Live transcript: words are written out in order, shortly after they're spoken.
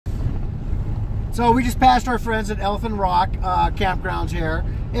So we just passed our friends at Elephant Rock campgrounds here,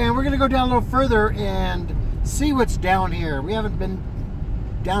 and we're gonna go down a little further and see what's down here. We haven't been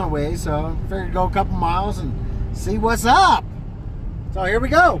down a way, so I figured to go a couple miles and see what's up. So here we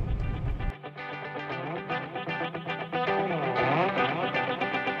go.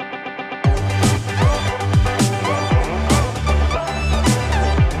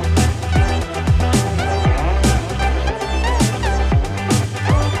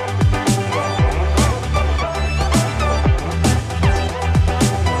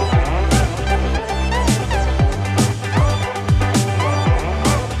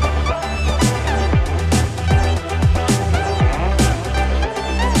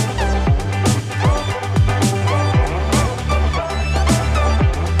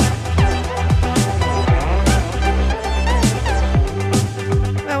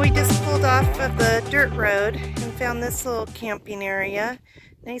 Of the dirt road and found this little camping area.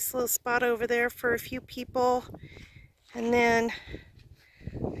 Nice little spot over there for a few people, and then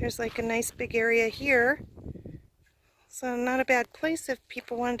there's like a nice big area here, so not a bad place if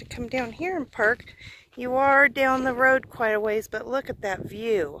people wanted to come down here and park. You are down the road quite a ways, but look at that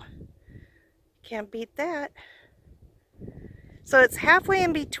view. Can't beat that. So it's halfway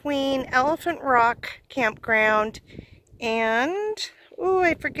in between Elephant Rock Campground and, oh,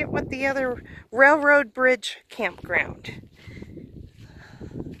 I forget what the other, Railroad Bridge Campground.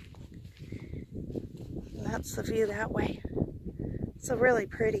 And that's the view that way. So really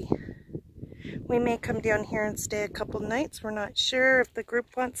pretty. We may come down here and stay a couple nights. We're not sure if the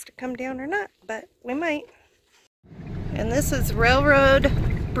group wants to come down or not, but we might. And this is Railroad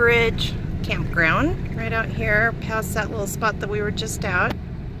Bridge Campground, right out here past that little spot that we were just at.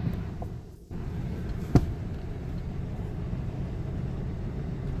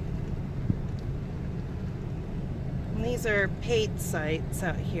 These are paid sites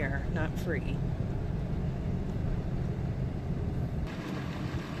out here, not free.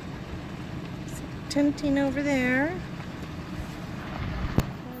 Some tenting over there.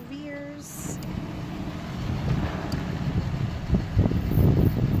 RVers.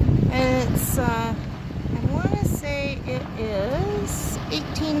 And it's, I want to say it is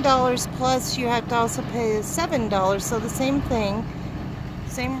 $18 plus you have to also pay $7, so the same thing.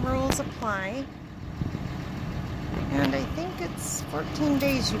 Same rules apply. And I think it's 14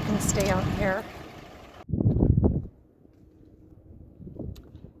 days you can stay out here.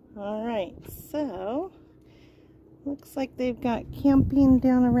 Alright, so looks like they've got camping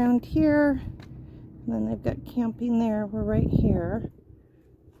down around here. And then they've got camping there. We're right here.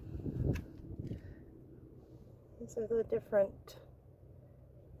 These are the different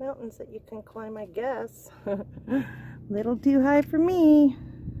mountains that you can climb, I guess. Little too high for me.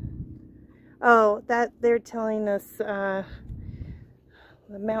 Oh, that they're telling us the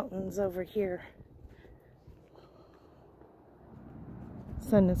mountains over here.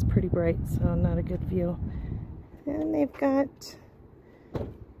 Sun is pretty bright, so not a good view. And they've got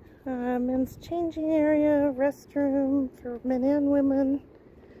men's changing area, restroom for men and women.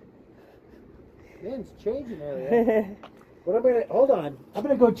 Men's changing area? What am I gonna, hold on, I'm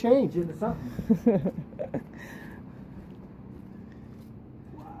gonna go change into something.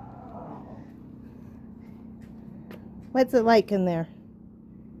 What's it like in there?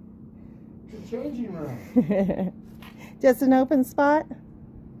 It's a changing room. Just an open spot?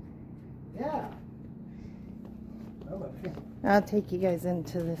 Yeah. I'll take you guys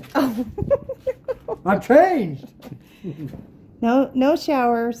into this. Oh. I've changed. No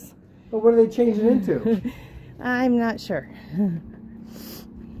showers. But what are they changing into? I'm not sure.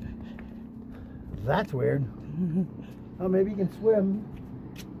 That's weird. Oh, maybe you can swim.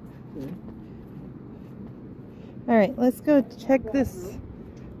 All right, let's go check this.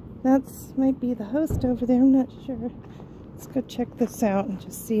 That's might be the host over there. I'm not sure. Let's go check this out and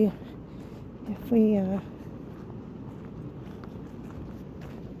just see if we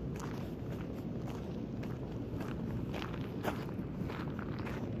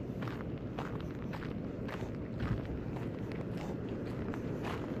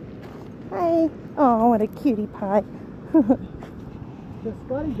Hi. Oh, what a cutie pie. The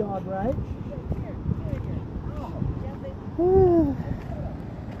Scotty dog, right?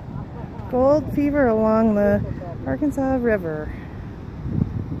 Gold fever along the Arkansas River.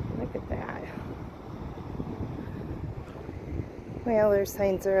 Look at that. Well, their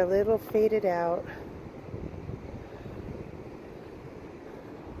signs are a little faded out.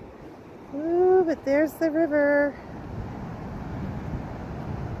 Ooh, but there's the river.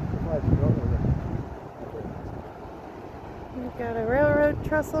 We've got a railroad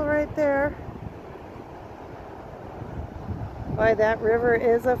trestle right there. Boy, that river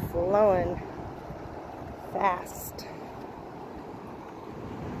is a-flowing. fast.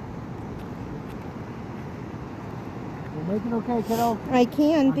 You're making okay, kiddo. I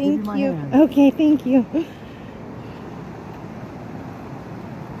can, I'll give you thank my you. hand. Okay, thank you.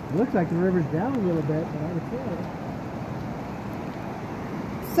 Looks like the river's down a little bit, but I would say.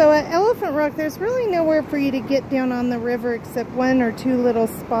 So at Elephant Rock, there's really nowhere for you to get down on the river except one or two little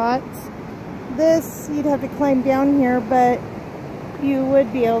spots. This, you'd have to climb down here, but you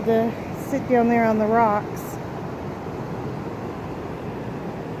would be able to sit down there on the rocks.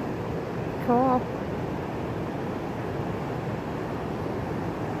 Cool.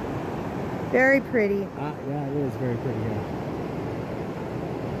 Very pretty. Yeah, it is very pretty here.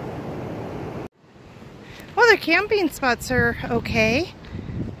 Well, the camping spots are okay.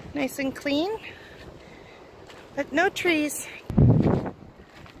 Nice and clean, but no trees.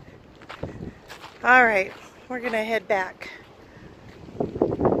 All right, we're gonna head back.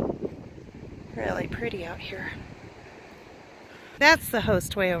 Really pretty out here. That's the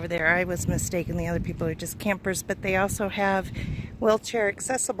host way over there. I was mistaken. The other people are just campers, but they also have wheelchair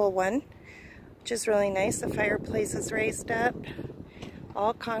accessible one, which is really nice. The fireplace is raised up,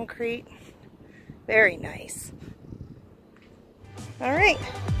 all concrete. Very nice. All right,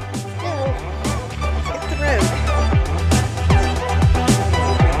 let's go. Let's hit the road.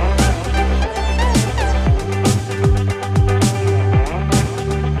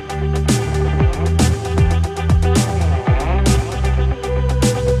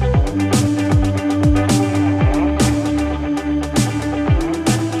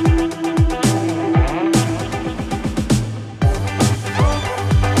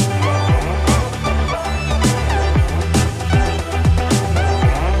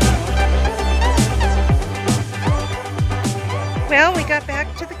 Well, we got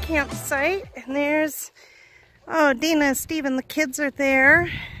back to the campsite, and there's, oh, Dina and Steven, the kids are there.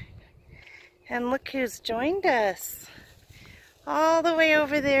 And look who's joined us. All the way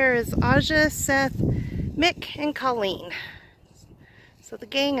over there is Aja, Seth, Mick, and Colleen. So the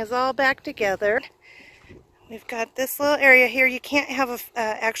gang is all back together. We've got this little area here. You can't have an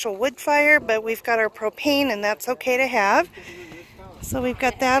actual wood fire, but we've got our propane, and that's okay to have. So we've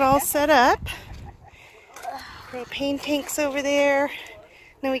got that all set up. Propane tanks over there.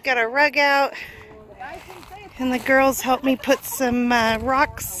 Then we got our rug out. And the girls helped me put some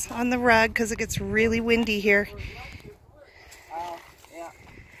rocks on the rug because it gets really windy here.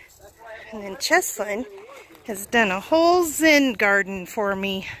 And then Cheslin has done a whole Zen garden for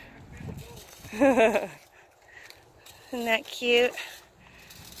me. Isn't that cute?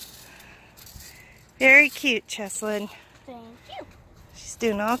 Very cute, Cheslin. Thank you. She's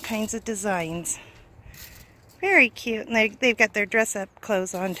doing all kinds of designs. Very cute, and they've got their dress-up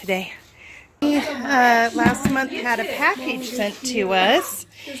clothes on today. We last month had a package sent to us,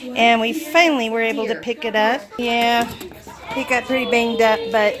 and we finally were able to pick it up. Yeah, it got pretty banged up,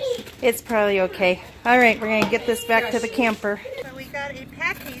 but it's probably okay. All right, we're going to get this back to the camper. So we got a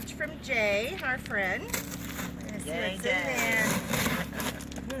package from Jay, our friend. We're going to see what's in there.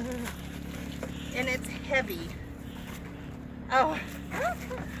 And it's heavy. Oh,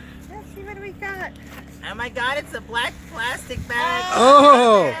 let's see what we got. Oh my God, it's a black plastic bag.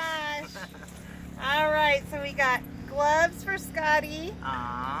 Oh! Gosh. All right, so we got gloves for Scotty.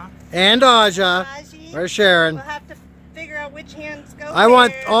 Aww. And Aja. Aji. Where's Sharon? We'll have to figure out which hands go I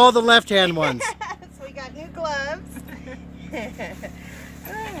want where. all the left-hand ones. So we got new gloves.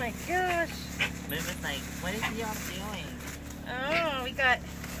 Oh my gosh. Mama's like, what is y'all doing? Oh, we got,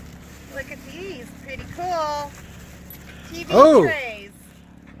 look at these, pretty cool. TV Oh. trays.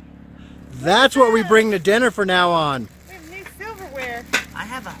 That's what we bring to dinner from now on. We have new silverware. I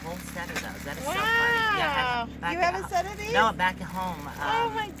have a whole set of those. That is Wow. so funny. Yeah, You have a set of these? No, back at home. Oh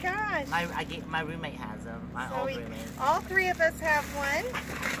my gosh. My roommate has them. My So old we, roommate. all three of us have one.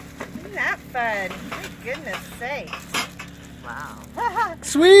 Isn't that fun? My goodness sakes. Wow.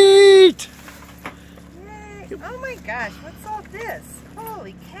 Sweet! Yay. Oh my gosh, what's all this?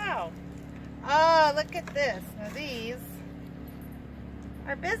 Holy cow. Oh, look at this. Now these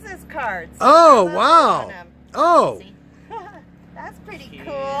are business cards. Oh, With logos wow. on 'em. Oh, See? That's pretty Cute.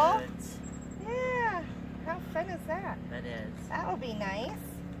 cool. Yeah. How fun is that? That is. That will be nice.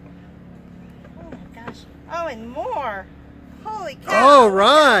 Oh my gosh. Oh, and more. Holy cow. All We've got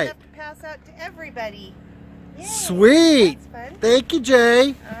right. enough to pass out to everybody. Yay. sweet. That's fun. Thank you,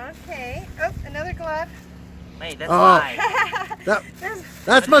 Jay. Okay. Oh, another glove. Wait, that's Oh. why. That, There's,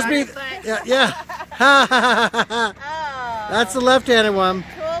 that must be, yeah, yeah. oh. That's the left-handed one.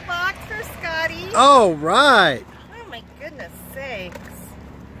 Toolbox for Scotty. Oh, right. Oh my goodness sakes.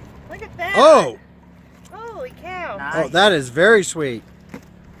 Look at that. Oh, Holy cow. Nice. oh, that is very sweet.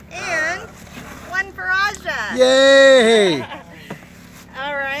 And one for Aja. Yay!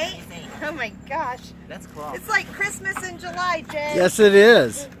 All right. Amazing. Oh my gosh. That's cool. It's like Christmas in July, Jay. Yes, it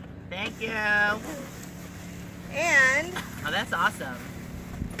is. Thank you. And Oh, that's awesome.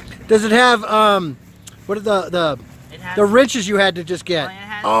 Does it have what are It has the wrenches you had to just well, get? it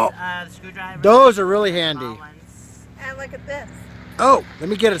has Oh, the screwdriver. those are really small handy. ones. and look at this. Oh, let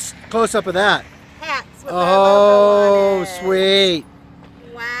me get a close up of that. Hats with Oh, our logo on it. sweet.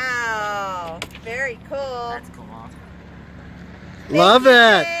 Wow. Very cool. That's cool. Love Thank you,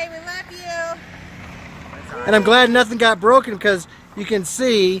 it. Jay. We love you. That's awesome. And I'm glad nothing got broken because you can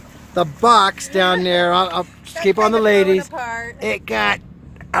see the box down there. I'll That's keep on the kind of blowing ladies. apart. It got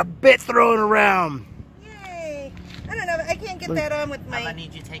a bit thrown around. Yay. I don't know. I can't get that on with I'm my... gonna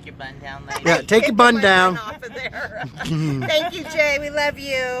need you to take your bun down later. Yeah, take your bun my down. off of there. Thank you, Jay. We love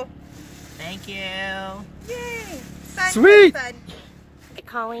you. Thank you. Yay. Fun, Sweet. fun, fun.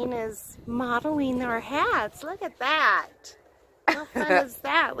 Colleen is modeling our hats. Look at that. How fun is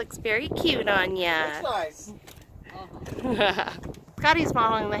that? Looks very cute on ya. Nice. Scotty's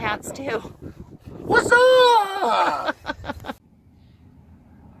modeling the hats too. What's up?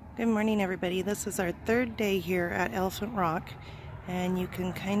 Good morning, everybody. This is our third day here at Elephant Rock, and you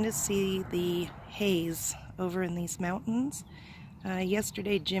can kind of see the haze over in these mountains.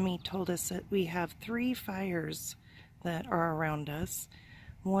 Yesterday, Jimmy told us that we have 3 fires that are around us.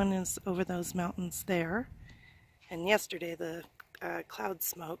 One is over those mountains there, and yesterday the cloud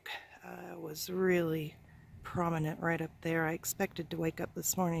smoke was really prominent right up there. I expected to wake up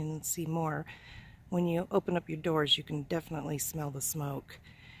this morning and see more. When you open up your doors, you can definitely smell the smoke.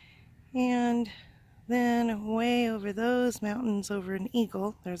 And then way over those mountains over in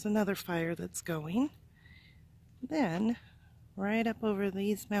Eagle, there's another fire that's going. Then right up over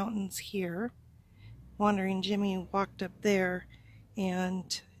these mountains here, Wandering Jimmy walked up there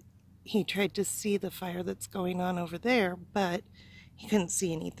and he tried to see the fire that's going on over there, but he couldn't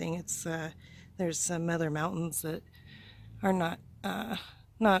see anything. It's there's some other mountains that are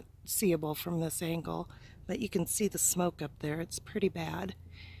not seeable from this angle, but you can see the smoke up there. It's pretty bad.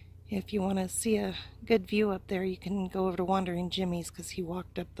 If you want to see a good view up there, you can go over to Wandering Jimmy's because he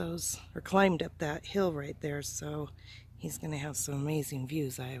walked up those, or climbed up that hill right there, so he's going to have some amazing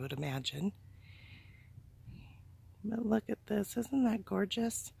views, I would imagine. But look at this, isn't that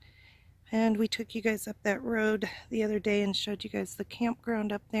gorgeous? And we took you guys up that road the other day and showed you guys the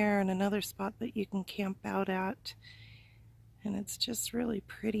campground up there and another spot that you can camp out at. And it's just really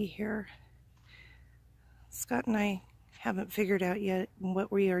pretty here. Scott and I haven't figured out yet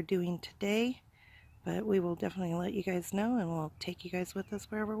what we are doing today, but we will definitely let you guys know, and we'll take you guys with us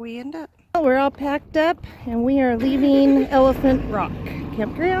wherever we end up. Well, we're all packed up and we are leaving Elephant Rock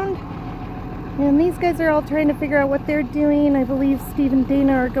Campground. And these guys are all trying to figure out what they're doing. I believe Steve and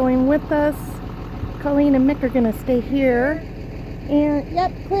Dana are going with us. Colleen and Mick are going to stay here. And,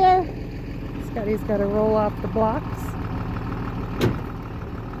 yep, clear. Scotty's got to roll off the blocks.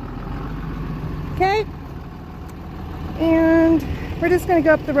 Okay. And we're just going to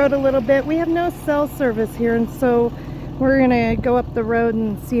go up the road a little bit. We have no cell service here, and so we're going to go up the road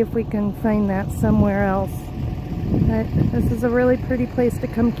and see if we can find that somewhere else. But this is a really pretty place to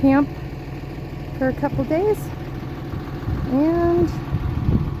come camp for a couple days, and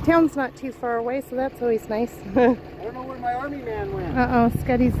town's not too far away, so that's always nice. I don't know where my army man went. Uh-oh,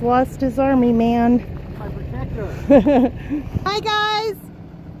 Scotty's lost his army man. My protector. Hi guys!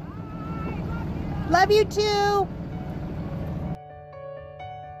 Love you too!